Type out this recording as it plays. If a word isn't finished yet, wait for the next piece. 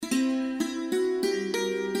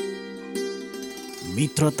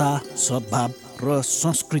मित्रता, सद्भाव र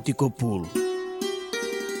संस्कृतिको पुल।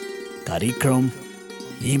 कार्यक्रम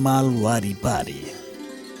हिमाल वारी पारी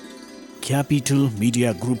क्यापिटल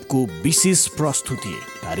मिडिया ग्रुपको विशेष प्रस्तुति।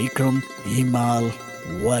 कार्यक्रम हिमाल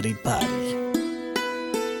वारी पारी।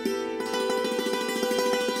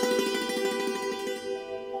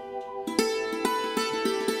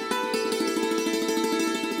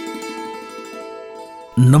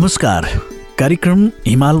 नमस्कार। कार्यक्रम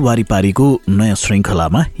हिमाल वारीपारीको नयाँ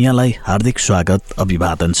श्रृङ्खलामा यहाँलाई हार्दिक स्वागत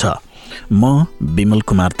अभिवादन छ। म विमल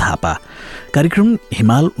कुमार थापा। कार्यक्रम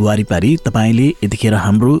हिमाल वारीपारी तपाईले यतिखेर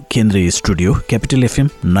हाम्रो केन्द्रीय स्टुडियो क्यापिटल एफएम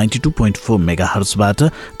 92.4 मेगाहर्जबाट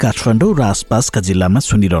काठमाडौँ र आसपासका जिल्लामा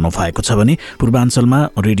सुनिरहनु भएको छ भने पूर्वाञ्चलमा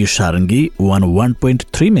रेडियो सारङ्गी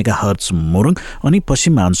 101.3 मेगाहर्ज मोरङ अनि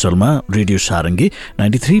पश्चिमाञ्चलमा रेडियो सारङ्गी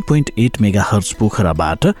 93.8 मेगाहर्ज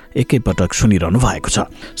पोखराबाट एकैपटक सुनिरहनु भएको छ।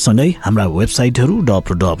 सँगै हाम्रा वेबसाइटहरू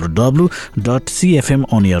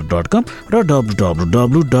www.cfmonair.com र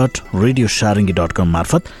www.radiosarangi.com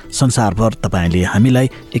मार्फत संसारभर तपाईले हामीलाई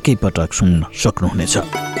एकैपटक सुन्न सक्नुहुनेछ।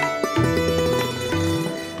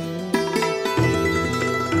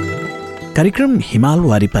 कार्यक्रम हिमाल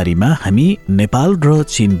वारीपारीमा हामी नेपाल र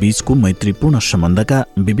चीन बीचको मैत्रीपूर्ण सम्बन्धका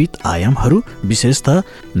विविध आयामहरू, विशेषतः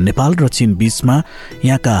नेपाल र चीन बीचमा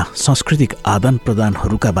यहाँका सांस्कृतिक आदान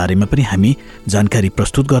प्रदानहरूका बारेमा पनि हामी जानकारी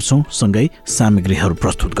प्रस्तुत गर्छौं, सँगै सामग्रीहरू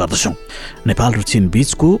प्रस्तुत गर्दछौं। नेपाल र चीन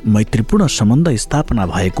बीचको मैत्रीपूर्ण सम्बन्ध स्थापना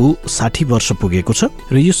भएको 60 वर्ष पुगेको छ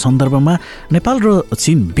र यो सन्दर्भमा नेपाल र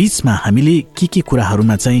चीन बीचमा हामीले के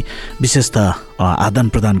कुराहरूमा चाहिँ विशेषतः आदान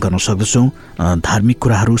प्रदान गर्न सक्दछौं, धार्मिक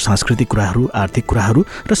कुराहरू, सांस्कृतिक कुराहरू, आर्थिक कुराहरू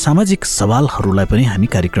र सामाजिक सवालहरूलाई पनि हामी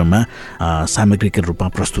कार्यक्रममा सामग्रीका रूपमा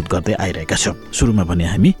प्रस्तुत गर्दै आइरहेका छौं। सुरुमा भने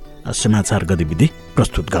हामी समाचार गतिविधि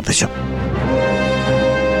प्रस्तुत गर्दैछौं।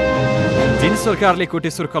 चीन सरकारले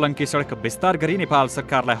कोटेश्वर कलङ्की सडक विस्तार गरी नेपाल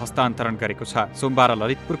सरकारलाई हस्तान्तरण गरेको छ। सोमबार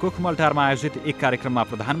ललितपुरको खुमलटारमा आयोजित एक कार्यक्रममा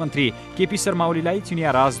प्रधानमन्त्री केपी शर्मा ओलीलाई चिनिया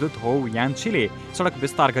राजदूत हो यान्छीले सडक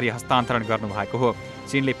विस्तार गरी हस्तान्तरण गर्नुभएको हो।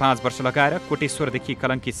 चीनले 5 वर्ष लगाएर कोटेश्वरदेखि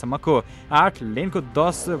कलङ्कीसम्मको 8 लेनको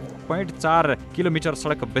 10.4 किलोमिटर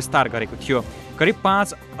सडक विस्तार गरेको थियो। करिब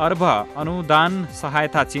 5 अर्ब अनुदान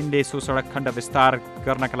सहायता चीनले सो सडक खण्ड विस्तार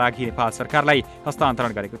गर्नका लागि नेपाल सरकारलाई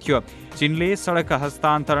हस्तान्तरण गरेको थियो। चीनले सडक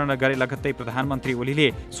हस्तान्तरण गरे लगत्तै प्रधानमन्त्री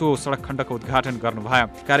ओलीले सो सडक खण्डको उद्घाटन गर्नुभयो।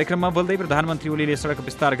 कार्यक्रममा बोल्दै प्रधानमन्त्री ओलीले सडक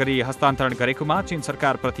विस्तार गरी हस्तान्तरण गरेकोमा चीन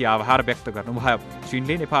सरकारप्रति आभार व्यक्त गर्नुभयो।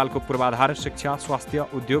 चीनले नेपालको पूर्वाधार, शिक्षा,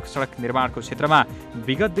 स्वास्थ्य, उद्योग, सडक निर्माणको क्षेत्रमा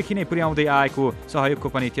विगतदेखि नै पुर्याउँदै आएको सहयोगको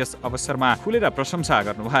पनि त्यस अवसरमा खुलेर प्रशंसा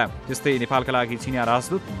गर्नुभयो। त्यस्तै नेपालका लागि चिनिया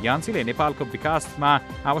राजदूत यान्छीले नेपालको विकासमा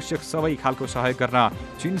आवश्यक सबै खालको सहयोग गर्न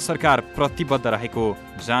चीन सरकार प्रतिबद्ध रहेको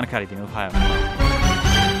जानकारी दिनुभयो।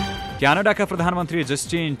 क्यानाडाका प्रधानमन्त्री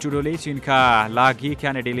जस्टिन ट्रुडोले चीनका लागि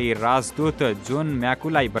क्यानाडेली राजदूत जोन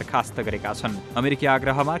म्याकुलाई बर्खास्त गरेका छन्। अमेरिकी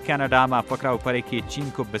आग्रहमा क्यानाडामा पक्राउ परेकी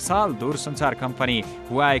चीनको विशाल दूरसञ्चार कम्पनी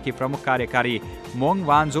हुवाईकी प्रमुख कार्यकारी मोङ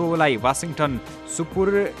वान्जोलाई वाशिङटन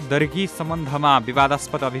सुपुर्दगी सम्बन्धमा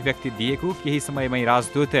विवादास्पद अभिव्यक्ति दिएको केही समयमै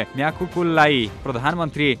राजदूत म्याकुकुललाई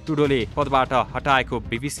प्रधानमन्त्री ट्रुडोले पदबाट हटाएको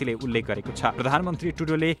बीबीसीले उल्लेख गरेको छ। प्रधानमन्त्री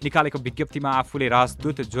ट्रुडोले निकालेको विज्ञप्तिमा आफूले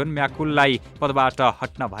राजदूत जोन म्याकुललाई पदबाट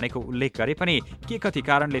हट्न भनेको उल्लेख गरे पनि के कति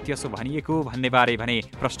कारणले त्यसो भनिएको भन्ने बारे भने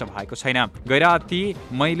प्रश्न भएको छैन। गैराती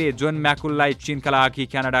मैले जोन म्याकुललाई चीनका लागि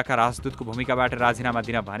क्यानाडाका राजदूतको भूमिकाबाट राजीनामा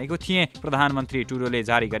दिन भनेको थिएँ, प्रधानमन्त्री ट्रुडोले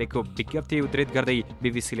जारी गरेको विज्ञप्ति उद्धृत गर्दै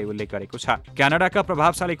बीबीसीले उल्लेख गरेको छ। क्यानाडाका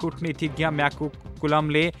प्रभावशाली कूटनीतिज्ञ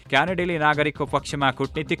म्याकुकुलमले क्यानाडेली नागरिकको पक्षमा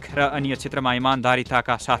कूटनीतिक र अन्य क्षेत्रमा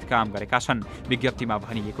इमानदारीताका साथ काम गरेका छन्। विज्ञप्तिमा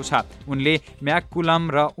भनिएको छ उनले म्याकुलम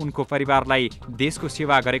र उनको परिवारलाई देशको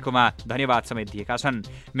सेवा गरेकोमा धन्यवाद समेत दिएका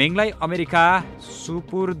छन्। मेङलाई अमेरिका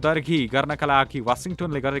सुपुर्दगी गर्नका लागि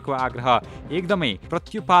वाशिङटनले गरेको आग्रह एकदमै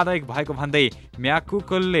प्रत्युत्पादक भएको भन्दै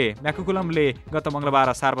म्याकुकुलमले गत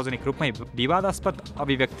मंगलबार सार्वजनिक रूपमै विवादास्पद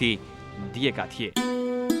अभिव्यक्ति दिएका थिए।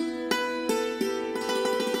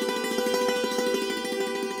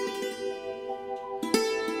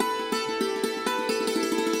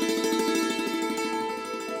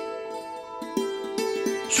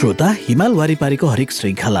 श्रोता, हिमाल वारीपारीको हरेक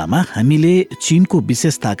श्रृङ्खलामा हामीले चीनको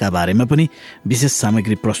विशेषताका बारेमा पनि विशेष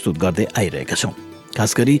सामग्री प्रस्तुत गर्दै आइरहेका छौँ।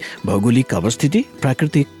 खास गरी भौगोलिक अवस्थिति,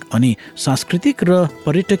 प्राकृतिक अनि सांस्कृतिक र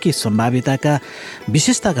पर्यटकीय सम्भाव्यताका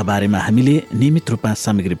विशेषताका बारेमा हामीले नियमित रूपमा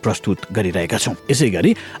सामग्री प्रस्तुत गरिरहेका छौँ। यसै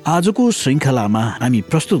गरी आजको श्रृङ्खलामा हामी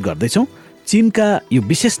प्रस्तुत गर्दैछौँ चीनका यो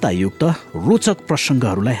विशेषतायुक्त रोचक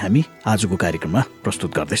प्रसङ्गहरूलाई हामी आजको कार्यक्रममा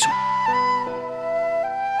प्रस्तुत गर्दैछौँ।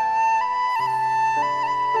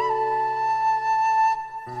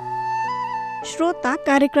 स्रोत श्रोता,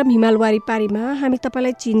 कार्यक्रम हिमाल वारी पारीमा हामी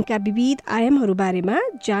तपाईलाई चीनका विविध आयामहरू बारेमा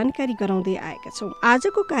जानकारी गराउँदै आएका छौं।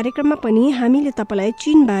 आजको कार्यक्रममा पनि हामीले तपाईलाई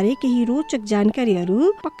चीन बारे केही रोचक जानकारीहरू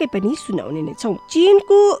पक्कै पनि सुनाउने नै छौं।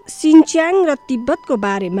 चीनको सिनच्याङ र तिब्बतको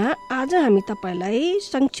बारेमा आज हामी तपाईलाई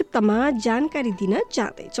संक्षिप्तमा जानकारी दिन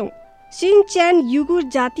चाहदैछौं। सिनच्याङ युगुर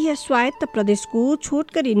जातीय स्वायत्त प्रदेशको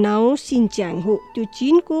छोटकरी नाउँ सिनच्याङ हो। त्यो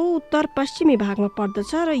चीनको उत्तर पश्चिमी भागमा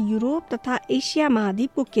पर्दछ र युरोप तथा एसिया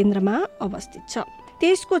महाद्वीपको केन्द्रमा अवस्थित छ।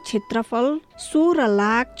 त्यसको क्षेत्रफल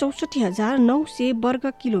 16,64,900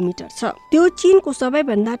 वर्ग किलोमिटर छ। त्यो चीनको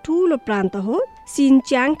सबैभन्दा ठूलो प्रान्त हो।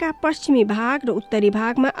 सिनच्याङका पश्चिमी भाग र उत्तरी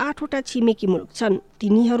भागमा 8वटा छिमेकी मुलुक छन्।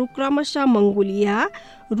 तिनीहरू क्रमशः मङ्गोलिया,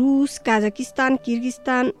 रुस, काजाकिस्तान,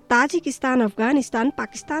 किर्गिस्तान, ताजिकिस्तान, अफगानिस्तान,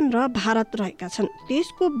 पाकिस्तान र भारत रहेका छन्।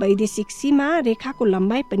 त्यसको वैदेशिक सीमा रेखाको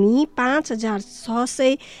लम्बाइ पनि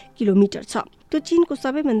 5,600 किलोमिटर छ। त्यो चीनको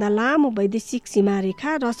सबैभन्दा लामो वैदेशिक सीमा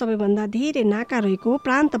रेखा र सबैभन्दा धेरै नाका रहेको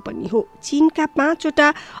प्रान्त पनि हो। चीनका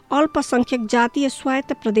 5वटा अल्पसंख्यक जातीय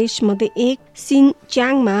स्वायत्त प्रदेश मध्ये एक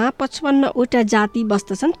सिनच्याङमा 55वटा जाति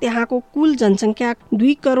बस्दछन्। त्यहाँको कुल जनसङ्ख्या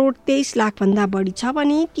 2,23,00,000 भन्दा बढी छ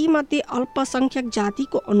भने ती मध्ये अल्पसंख्यक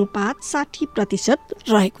जातिको अनुपात 60%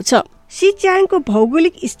 रहेको छ। सिनच्याङको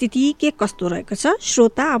भौगोलिक स्थिति के कस्तो रहेको छ?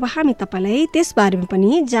 श्रोता, अब हामी तपाईलाई त्यस बारेमा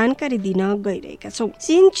पनि जानकारी दिन गइरहेका छौं।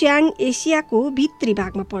 सिनच्याङ एसियाको भित्री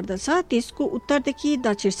भागमा पर्दछ। त्यसको उत्तरदेखि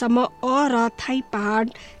दक्षिणसम्म र थाई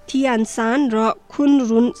पहाड, थियानसान र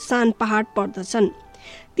खुनरुन सान पहाड पर्दछन्।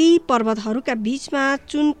 ती पर्वतहरूका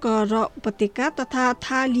बीचमा चुनकर उपत्यका तथा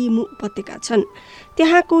थालिमु उपत्यका छन्।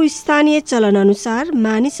 त्यहाँको स्थानीय चलन अनुसार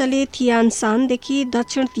मानिसले थियानसानदेखि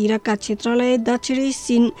दक्षिणतिरका क्षेत्रलाई दक्षिणी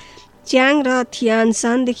सिनच्याङ र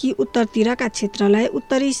थियानसानदेखि उत्तरतिरका क्षेत्रलाई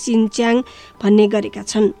उत्तरी सिनच्याङ भन्ने गरेका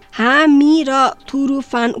छन्। हामी र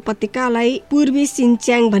थुरुफान उपत्यकालाई पूर्वी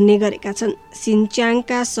सिनच्याङ भन्ने गरेका छन्।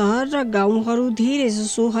 सिनच्याङका सहर र गाउँहरू धेरै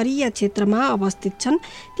जसो हरिया क्षेत्रमा अवस्थित छन्।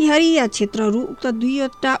 ती हरिया क्षेत्रहरू उक्त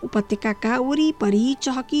दुईवटा उपत्यकाका वरिपरि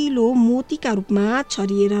चहकिलो मोतीका रूपमा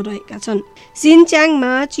छरिएर रहेका छन्।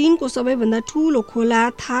 सिनच्याङमा चीनको सबैभन्दा ठूलो खोला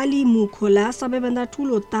थालिमु खोला, सबैभन्दा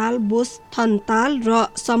ठूलो ताल बोस्थन ताल र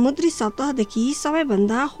समुद्री सतहदेखि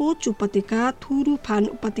सबैभन्दा होच उपत्यका थुरुफान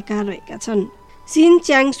उपत्यका रहेका छन्।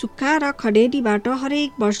 सिनच्याङ सुक्खा र खडेरीबाट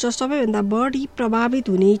हरेक वर्ष सबैभन्दा बढी प्रभावित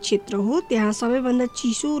हुने क्षेत्र हो। त्यहाँ सबैभन्दा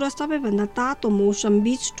चिसो र सबैभन्दा तातो मौसम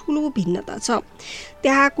बीच ठूलो भिन्नता छ।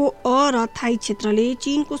 त्यहाँको र थाई क्षेत्रले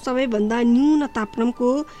चीनको सबैभन्दा न्यून तापक्रमको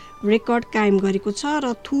रेकर्ड कायम गरेको छ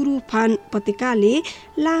र थुरुफान उपत्यकाले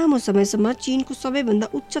लामो समयसम्म चीनको सबैभन्दा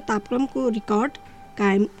उच्च तापक्रमको रेकर्ड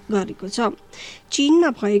कायम गरेको छ। चीनमा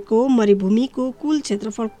भएको मरुभूमिको कुल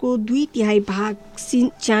क्षेत्रफलको 2/3 भाग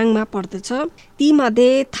सिनच्याङमा पर्दछ।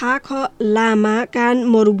 तीमध्ये थाख लामा कान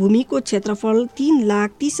मरुभूमिको क्षेत्रफल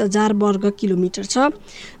 3,30,000 वर्ग किलोमिटर छ,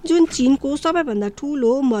 जुन चीनको सबैभन्दा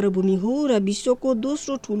ठूलो मरुभूमि हो र विश्वको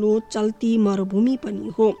दोस्रो ठूलो चल्ती मरुभूमि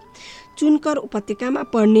पनि हो। चुनकर उपत्यकामा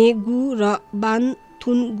पर्ने गु र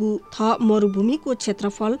बान्थुनगु थ मरुभूमिको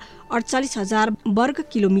क्षेत्रफल 48,000 वर्ग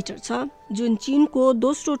किलोमिटर छ, जुन चीनको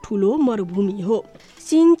दोस्रो ठूलो मरुभूमि हो।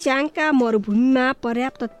 सिनच्याङका मरुभूमिमा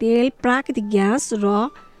पर्याप्त तेल, प्राकृतिक ग्यास र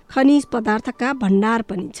खनिज पदार्थका भण्डार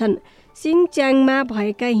पनि छन्। सिनच्याङमा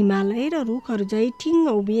भएका हिमालय र रुखहरू झै ठिङ्ग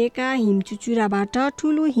उभिएका हिमचुचुराबाट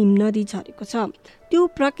ठूलो हिमनदी झरेको छ। त्यो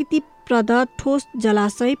प्रकृति प्रदत्त ठोस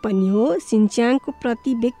जलाशय पनि हो। सिनच्याङको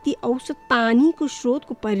प्रति व्यक्ति औसत पानीको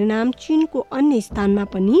स्रोतको परिणाम चीनको अन्य स्थानमा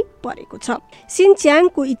पनि परेको छ।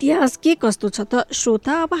 सिनच्याङको इतिहास के कस्तो छ त?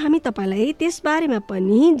 श्रोता, अब हामी तपाईलाई त्यस बारेमा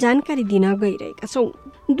पनि जानकारी दिन गइरहेका छौं।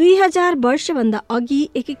 2000 वर्षभन्दा अघि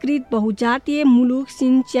एकीकृत बहुजातीय मुलुक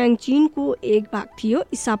सिनच्याङ चीनको एक भाग थियो।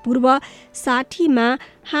 ईसापूर्व 60 मा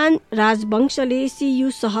हान राजवंशले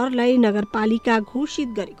सियु सहरलाई नगरपालिका घोषित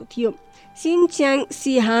गरेको थियो। सिनच्याङ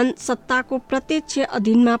सिहान सत्ताको प्रत्यक्ष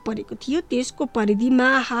अधीनमा परेको थियो। त्यसको परिधिमा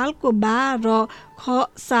हालको बा र ख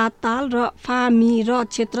सा ताल र फा मी र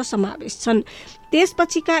क्षेत्र समावेश छन्।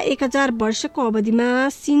 त्यसपछिका 1000 वर्षको अवधिमा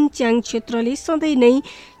सिनच्याङ क्षेत्रले सधैँ नै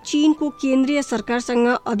चीनको केन्द्रीय सरकारसँग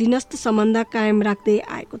अधीनस्थ सम्बन्ध कायम राख्दै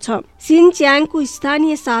आएको छ। सिनच्याङको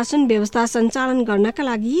स्थानीय शासन व्यवस्था सञ्चालन गर्नका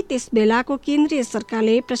लागि त्यस बेलाको केन्द्रीय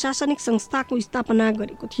सरकारले प्रशासनिक संस्थाको स्थापना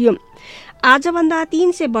गरेको थियो। आजभन्दा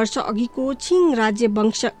 300 वर्ष अघिको छिङ राज्य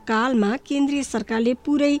वंशकालमा केन्द्रीय सरकारले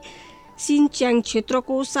पुरै सिनच्याङ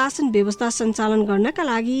क्षेत्रको शासन व्यवस्था सञ्चालन गर्नका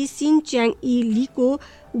लागि सिनच्याङ इलीको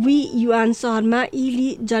वी युआन सहरमा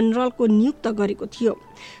इली जनरलको नियुक्त गरेको थियो।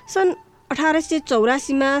 सन्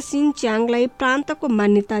 1884 मा सिनच्याङलाई प्रान्तको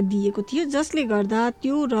मान्यता दिएको थियो, जसले गर्दा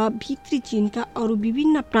त्यो र भित्री चीनका अरू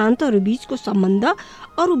विभिन्न प्रान्तहरू बीचको सम्बन्ध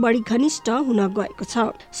अरू बढी घनिष्ठ हुन गएको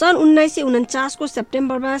छ। सन् 1949 को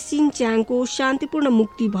सेप्टेम्बरमा सिनच्याङको शान्तिपूर्ण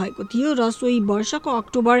मुक्ति भएको थियो र सोही वर्षको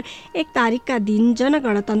अक्टोबर 1 तारिकका दिन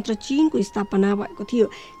जनगणतन्त्र चीनको स्थापना भएको थियो।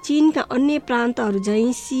 चीनका अन्य प्रान्तहरू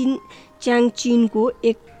झैं सिनच्याङ चीनको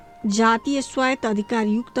एक जातीय स्वायत्त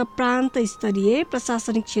अधिकारयुक्त प्रान्त स्तरीय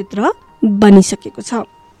प्रशासनिक क्षेत्र बनिसकेको छ।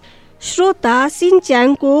 श्रोता,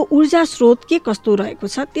 सिनच्याङको ऊर्जा स्रोत के कस्तो रहेको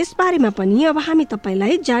छ त्यसबारेमा पनि अब हामी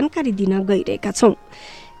तपाईलाई जानकारी दिन गइरहेका छौं।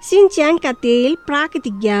 सिनच्याङका तेल,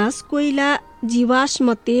 प्राकृतिक ग्यास, कोइला,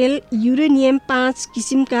 जीवाश्म तेल, युरेनियम 5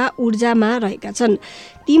 किसिमका ऊर्जामा रहेका छन्।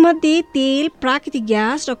 तीमध्ये तेल, प्राकृतिक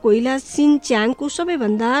ग्यास र कोइला सिनच्याङको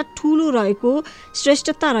सबैभन्दा ठूलो रहेको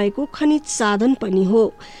श्रेष्ठता रहेको खनिज साधन पनि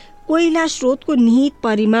हो। कोइला स्रोतको निहित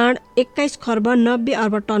परिमाण 21 खर्ब 90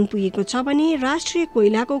 अर्ब टन पुगेको छ भने राष्ट्रिय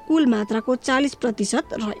कोइलाको कुल मात्राको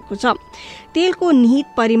 40% रहेको छ। तेलको निहित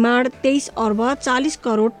परिमाण 23 अर्ब 40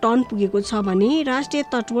 करोड टन पुगेको छ भने राष्ट्रिय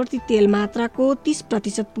तटवर्ती तेल मात्राको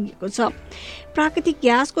 30% पुगेको छ। प्राकृतिक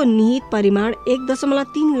ग्यासको निहित परिमाण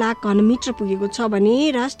 1.3 लाख घनमिटर पुगेको छ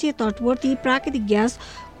भने राष्ट्रिय तटवर्ती प्राकृतिक ग्यास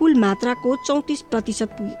कुल मात्राको 34%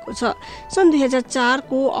 पुगेको छ। सन् 2004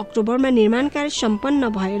 को अक्टोबरमा निर्माण कार्य सम्पन्न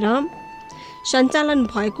भएर सञ्चालन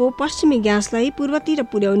भएको पश्चिमी ग्यासलाई पूर्वतिर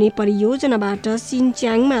पुर्याउने परियोजनाबाट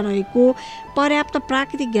सिनच्याङमा रहेको पर्याप्त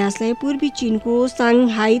प्राकृतिक ग्यासलाई पूर्वी चीनको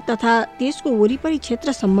साङ्घाई तथा त्यसको वरिपरि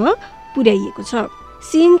क्षेत्रसम्म पुर्याइएको छ।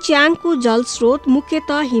 सिनच्याङको जलस्रोत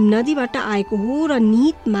मुख्यतः हिमनदीबाट आएको हो र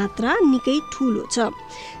निहित मात्रा निकै ठूलो छ।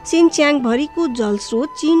 सिनच्याङ भरिको जलस्रोत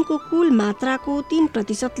चीनको कुल मात्राको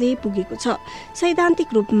 3% ले पुगेको छ। सैद्धान्तिक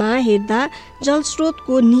रूपमा हेर्दा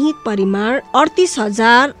जलस्रोतको निहित परिमाण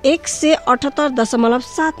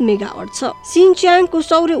 38,178.7 मेगावाट छ। सिनच्याङको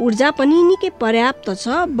सौर्य ऊर्जा पनि निकै पर्याप्त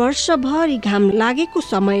छ। वर्षभरि घाम लागेको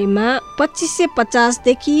समयमा 2550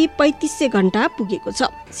 देखि 3500 घण्टा पुगेको छ।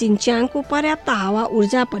 सिनच्याङको पर्याप्त हावा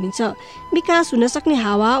ऊर्जा पनि छ। विकास हुन सक्ने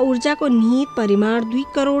हावा ऊर्जाको निहित परिमाण 2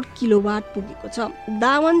 करोड किलोवाट पुगेको छ।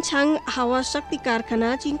 दावनछाङ हावा शक्ति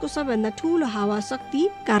कारखाना चीनको सबैभन्दा ठूलो हावा शक्ति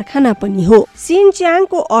कारखाना पनि हो।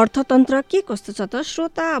 सिनच्याङको अर्थतन्त्र के कस्तो छ त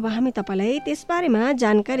श्रोता, अब हामी तपाईलाई त्यसबारेमा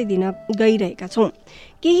जानकारी दिन गइरहेका छौं।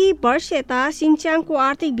 केही वर्ष यता सिनच्याङको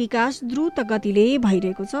आर्थिक विकास द्रुत गतिले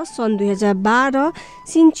भइरहेको छ। सन् 2012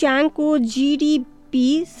 सिनच्याङको जीडीपी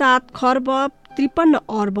 7 खर्ब 53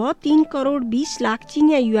 अर्ब 3 करोड 20 लाख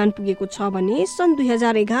चिनिया युआन पुगेको छ भने सन्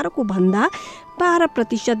 2011 को भन्दा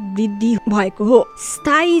 12% वृद्धि भएको हो।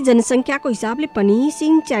 स्थायी जनसङ्ख्याको हिसाबले पनि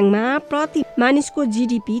सिनच्याङमा प्रति मानिसको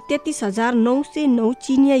जीडीपी 33,909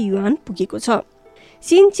 चिनिया युआन पुगेको छ।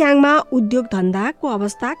 सिनच्याङमा उद्योग धन्दाको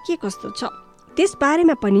अवस्था के कस्तो छ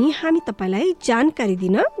त्यसबारेमा पनि हामी तपाईलाई जानकारी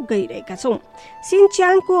दिन गइरहेका छौं।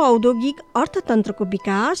 सिनच्याङको औद्योगिक अर्थतन्त्रको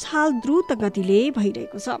विकास हाल द्रुत गतिले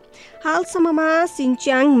भइरहेको छ। हालसम्ममा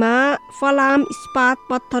सिनच्याङमा फलाम, इस्पात,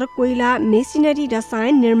 पत्थर, कोइला, मेसिनरी,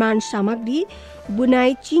 रसायन, निर्माण सामग्री,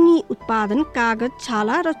 बुनाई, चिनी उत्पादन, कागज,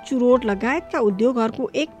 छाला र चुरोट लगायतका उद्योगहरूको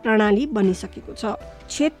एक प्रणाली बनिसकेको छ।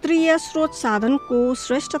 क्षेत्रीय स्रोत साधनको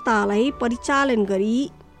श्रेष्ठतालाई परिचालन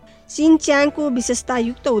गरी सिनच्याङको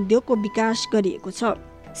विशेषतायुक्त उद्योगको विकास गरिएको छ।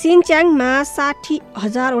 सिनच्याङमा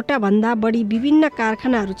 60,000 वटा भन्दा बढी विभिन्न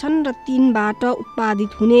कारखानाहरू छन् र तीनबाट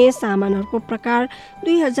उत्पादित हुने सामानहरूको प्रकार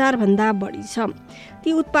 2000 भन्दा बढी छ। ती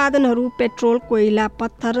उत्पादनहरू पेट्रोल, कोइला,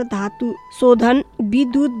 पत्थर, धातु शोधन,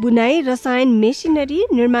 विद्युत, बुनाई, रसायन, मेसिनरी,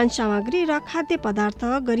 निर्माण सामग्री र खाद्य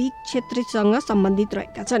पदार्थ गरी क्षेत्रसँग सम्बन्धित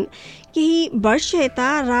रहेका छन्। केही वर्ष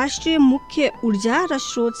यता राष्ट्रिय मुख्य ऊर्जा र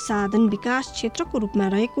स्रोत साधन विकास क्षेत्रको रूपमा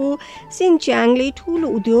रहेको सिनच्याङले ठूलो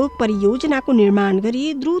उद्योग परियोजनाको निर्माण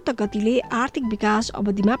गरी द्रुत गतिले आर्थिक विकास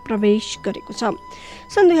अवधिमा प्रवेश गरेको छ।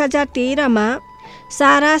 सन् 2013 मा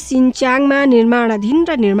सारा सिनच्याङमा निर्माणाधीन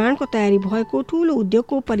र निर्माणको तयारी भएको ठूलो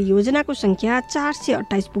उद्योगको परियोजनाको संख्या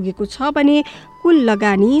 428 पुगेको छ भने कुल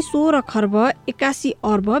लगानी 16 खर्ब 81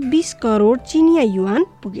 अर्ब 20 करोड चिनिया युआन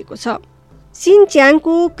पुगेको छ।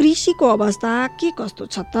 सिनच्याङको कृषिको अवस्था के कस्तो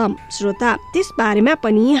छ त श्रोता, त्यसबारेमा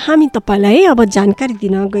पनि हामी तपाईलाई अब जानकारी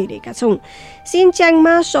दिन गइरहेका छौं।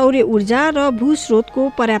 सिनच्याङमा सौर्य ऊर्जा र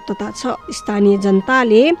भूस्रोतको पर्याप्तता छ। स्थानीय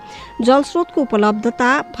जनताले जलस्रोतको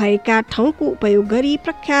उपलब्धता भएका ठाउँको उपयोग गरी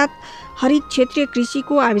प्रख्यात हरित क्षेत्रीय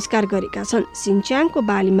कृषिको आविष्कार गरेका छन्। सिनच्याङको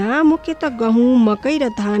बालीमा मुख्यतः गहुँ, मकै र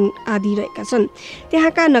धान आदि रहेका छन्।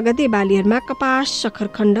 त्यहाँका नगदे बालीहरूमा कपास,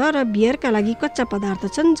 सखरखण्ड र बियरका लागि कच्चा पदार्थ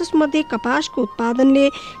छन्, जसमध्ये कपासको उत्पादनले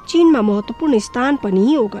चीनमा महत्त्वपूर्ण स्थान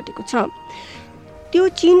पनि ओगटेको छ। त्यो त्यो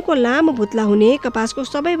चीनको लामो भुत्ला हुने कपासको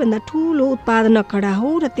सबैभन्दा ठूलो उत्पादन कडा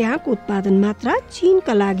हो र त्यहाँको उत्पादन मात्रा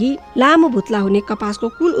चीनका लागि लामो भुत्ला हुने कपासको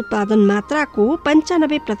कुल उत्पादन मात्राको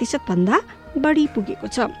 95% भन्दा बढी पुगेको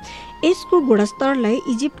छ। यसको गुणस्तरलाई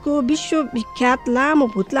इजिप्टको विश्वविख्यात लामो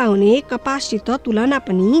भुत्ला हुने कपाससित तुलना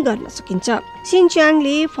पनि गर्न सकिन्छ।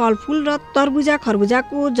 सिनच्याङले फलफुल र तरबुजा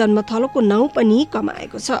खरबुजाको जन्मथलोको नाउँ पनि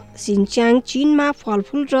कमाएको छ। सिनच्याङ चीनमा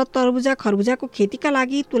फलफुल र तरबुजा खरबुजाको खेतीका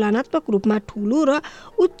लागि तुलनात्मक रूपमा ठूलो र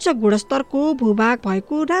उच्च गुणस्तरको भूभाग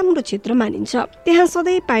भएको राम्रो क्षेत्र मानिन्छ। त्यहाँ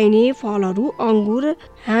सधैँ पाइने फलहरू अङ्गुर,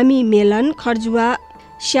 हामी मेलन, खर्जुवा,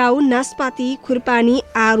 स्याउ, नास्पाती, खुर्पानी,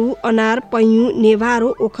 आरु, अनार, पैँयु, नेभारो,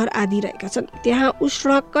 ओखर आदि रहेका छन्। त्यहाँ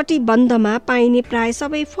उष्णकटिबन्धमा पाइने प्राय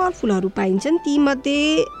सबै फलफुलहरू पाइन्छन्।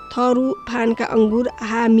 तीमध्ये थरु, फानका अङ्गुर,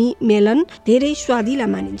 हामी, मेलन धेरै स्वादिला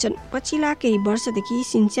मानिन्छन्। पछिल्ला केही वर्षदेखि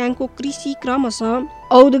सिनच्याङको कृषि क्रमशः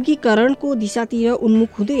औद्योगिकरणको दिशातिर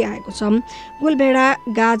उन्मुख हुँदै आएको छ। गोलभेडा,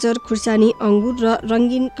 गाजर, खुर्सानी, अङ्गुर र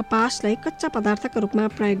रङ्गीन कपासलाई कच्चा पदार्थका रूपमा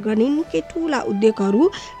प्रयोग गर्ने निकै ठूला उद्योगहरू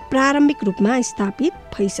प्रारम्भिक रूपमा स्थापित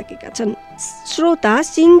भइसकेका छन्। श्रोता,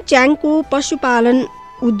 सिनच्याङको पशुपालन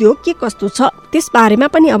उद्योग के कस्तो छ त्यस बारेमा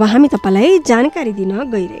पनि अब हामी तपाईलाई जानकारी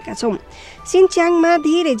दिन गइरहेका छौँ। सिनच्याङमा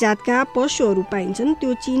धेरै जातका पशुहरू पाइन्छन्।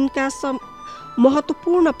 त्यो चीनका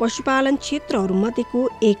महत्त्वपूर्ण पशुपालन क्षेत्रहरू मध्येको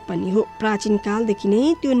एक पनि हो। प्राचीन कालदेखि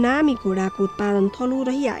नै त्यो नामी घोडाको उत्पादन थलो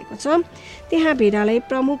रहिआएको छ। त्यहाँ भेडालाई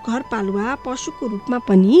प्रमुख घरपालुवा पशुको रूपमा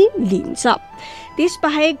पनि लिइन्छ।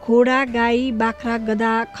 त्यसबाहेक घोडा, गाई, बाख्रा,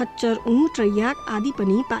 गधा, खच्चर, ऊँट र याक आदि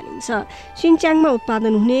पनि पालिन्छ। सिनच्याङमा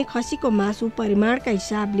उत्पादन हुने खसीको मासु परिमाणका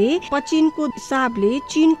हिसाबले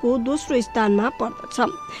चीनको दोस्रो स्थानमा पर्दछ।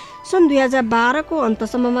 सन् 2012 को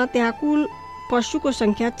अन्तसम्ममा त्यहाँ कुल पशुको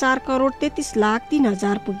संख्या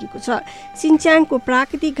 4,33,03,000 पुगेको छ। सिनच्याङको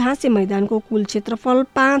प्राकृतिक घाँसे मैदानको कुल क्षेत्रफल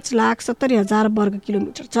 5,70,000 वर्ग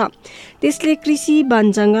किलोमिटर छ। त्यसले कृषि,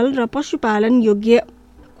 वन जङ्गल र पशुपालन योग्य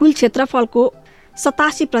कुल क्षेत्रफलको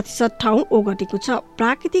 87% ठाउँ ओगटेको छ।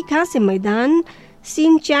 प्राकृतिक घाँसे मैदान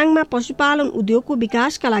सिनच्याङमा पशुपालन उद्योगको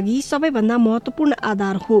विकासका लागि सबैभन्दा महत्त्वपूर्ण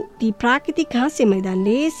आधार हो। ती प्राकृतिक घाँसे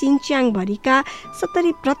मैदानले सिनच्याङभरिका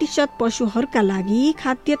 70% पशुहरूका लागि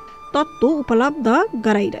खाद्य तत्त्व उपलब्ध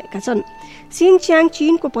गराइरहेका छन्। सिनच्याङ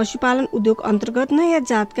चीनको पशुपालन उद्योग अन्तर्गत नयाँ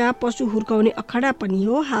जातका पशु हुर्काउने अखडा पनि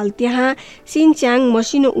हो। हाल त्यहाँ सिनच्याङ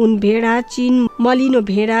मसिनो ऊन भेडा, चीन मलिनो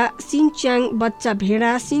भेडा, सिनच्याङ बच्चा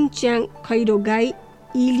भेडा, सिनच्याङ खैरो गाई,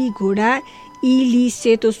 इली घोडा, इली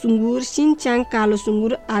सेतो सुँगुर, सिनच्याङ कालो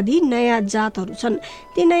सुँगुर आदि नयाँ जातहरू छन्।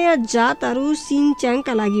 ती नयाँ जातहरू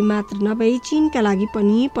सिनच्याङका लागि मात्र नभई चीनका लागि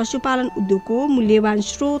पनि पशुपालन उद्योगको मूल्यवान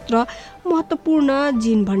स्रोत र महत्त्वपूर्ण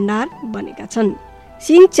जीन भण्डार बनेका छन्।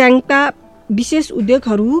 सिनच्याङका विशेष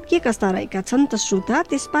उद्योगहरू के कस्ता रहेका छन् त श्रोता,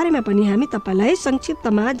 त्यसबारेमा पनि हामी तपाईलाई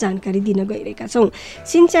संक्षिप्तमा जानकारी दिन गइरहेका छौँ।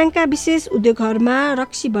 सिनच्याङका विशेष उद्योगहरूमा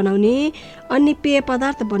रक्सी बनाउने, अन्य पेय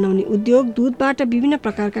पदार्थ बनाउने उद्योग, दुधबाट विभिन्न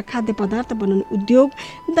प्रकारका खाद्य पदार्थ बनाउने उद्योग,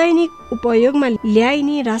 दैनिक उपयोगमा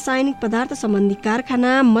ल्याइने रासायनिक पदार्थ सम्बन्धी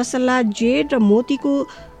कारखाना, मसला, जेड र मोतीको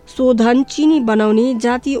शोधन, चिनी बनाउने,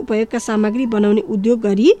 जातीय उपयोगका सामग्री बनाउने उद्योग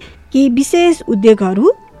गरी केही विशेष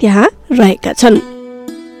उद्योगहरू त्यहाँ रहेका छन्।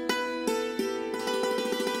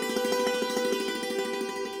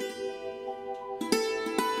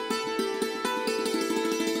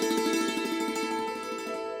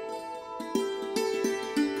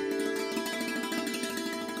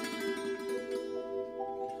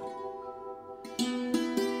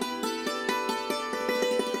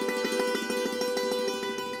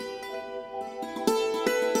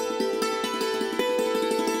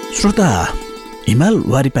 श्रोता, हिमाल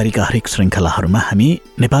वारिपारीका हरेक श्रृङ्खलाहरूमा हामी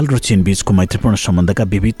नेपाल र चीन बीचको मैत्रीपूर्ण सम्बन्धका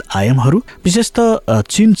विविध आयामहरू, विशेषतः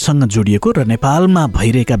चीनसँग जोडिएको र नेपालमा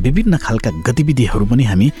भइरहेका विभिन्न खालका गतिविधिहरू पनि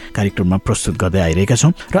हामी कार्यक्रममा प्रस्तुत गर्दै आइरहेका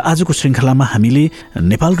छौँ। र आजको श्रृङ्खलामा हामीले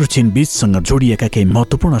नेपाल र चीन बीचसँग जोडिएका केही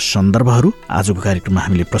महत्त्वपूर्ण सन्दर्भहरू आजको कार्यक्रममा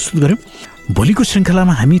हामीले प्रस्तुत गर्यौँ। भोलिको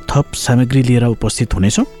श्रृङ्खलामा हामी थप सामग्री लिएर उपस्थित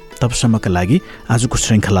हुनेछौँ। तबसम्मका लागि आजको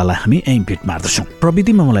श्रृङ्खलालाई हामी यहीँ भेट मार्दछौँ।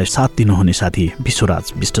 प्रविधिमा मलाई साथ दिनुहुने साथी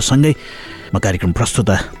विश्वराज विष्टसँगै म कार्यक्रम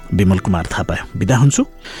प्रस्तुता विमल कुमार थापा बिदा हुन्छु।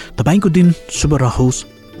 तपाईँको दिन शुभ रहोस्।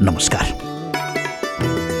 नमस्कार।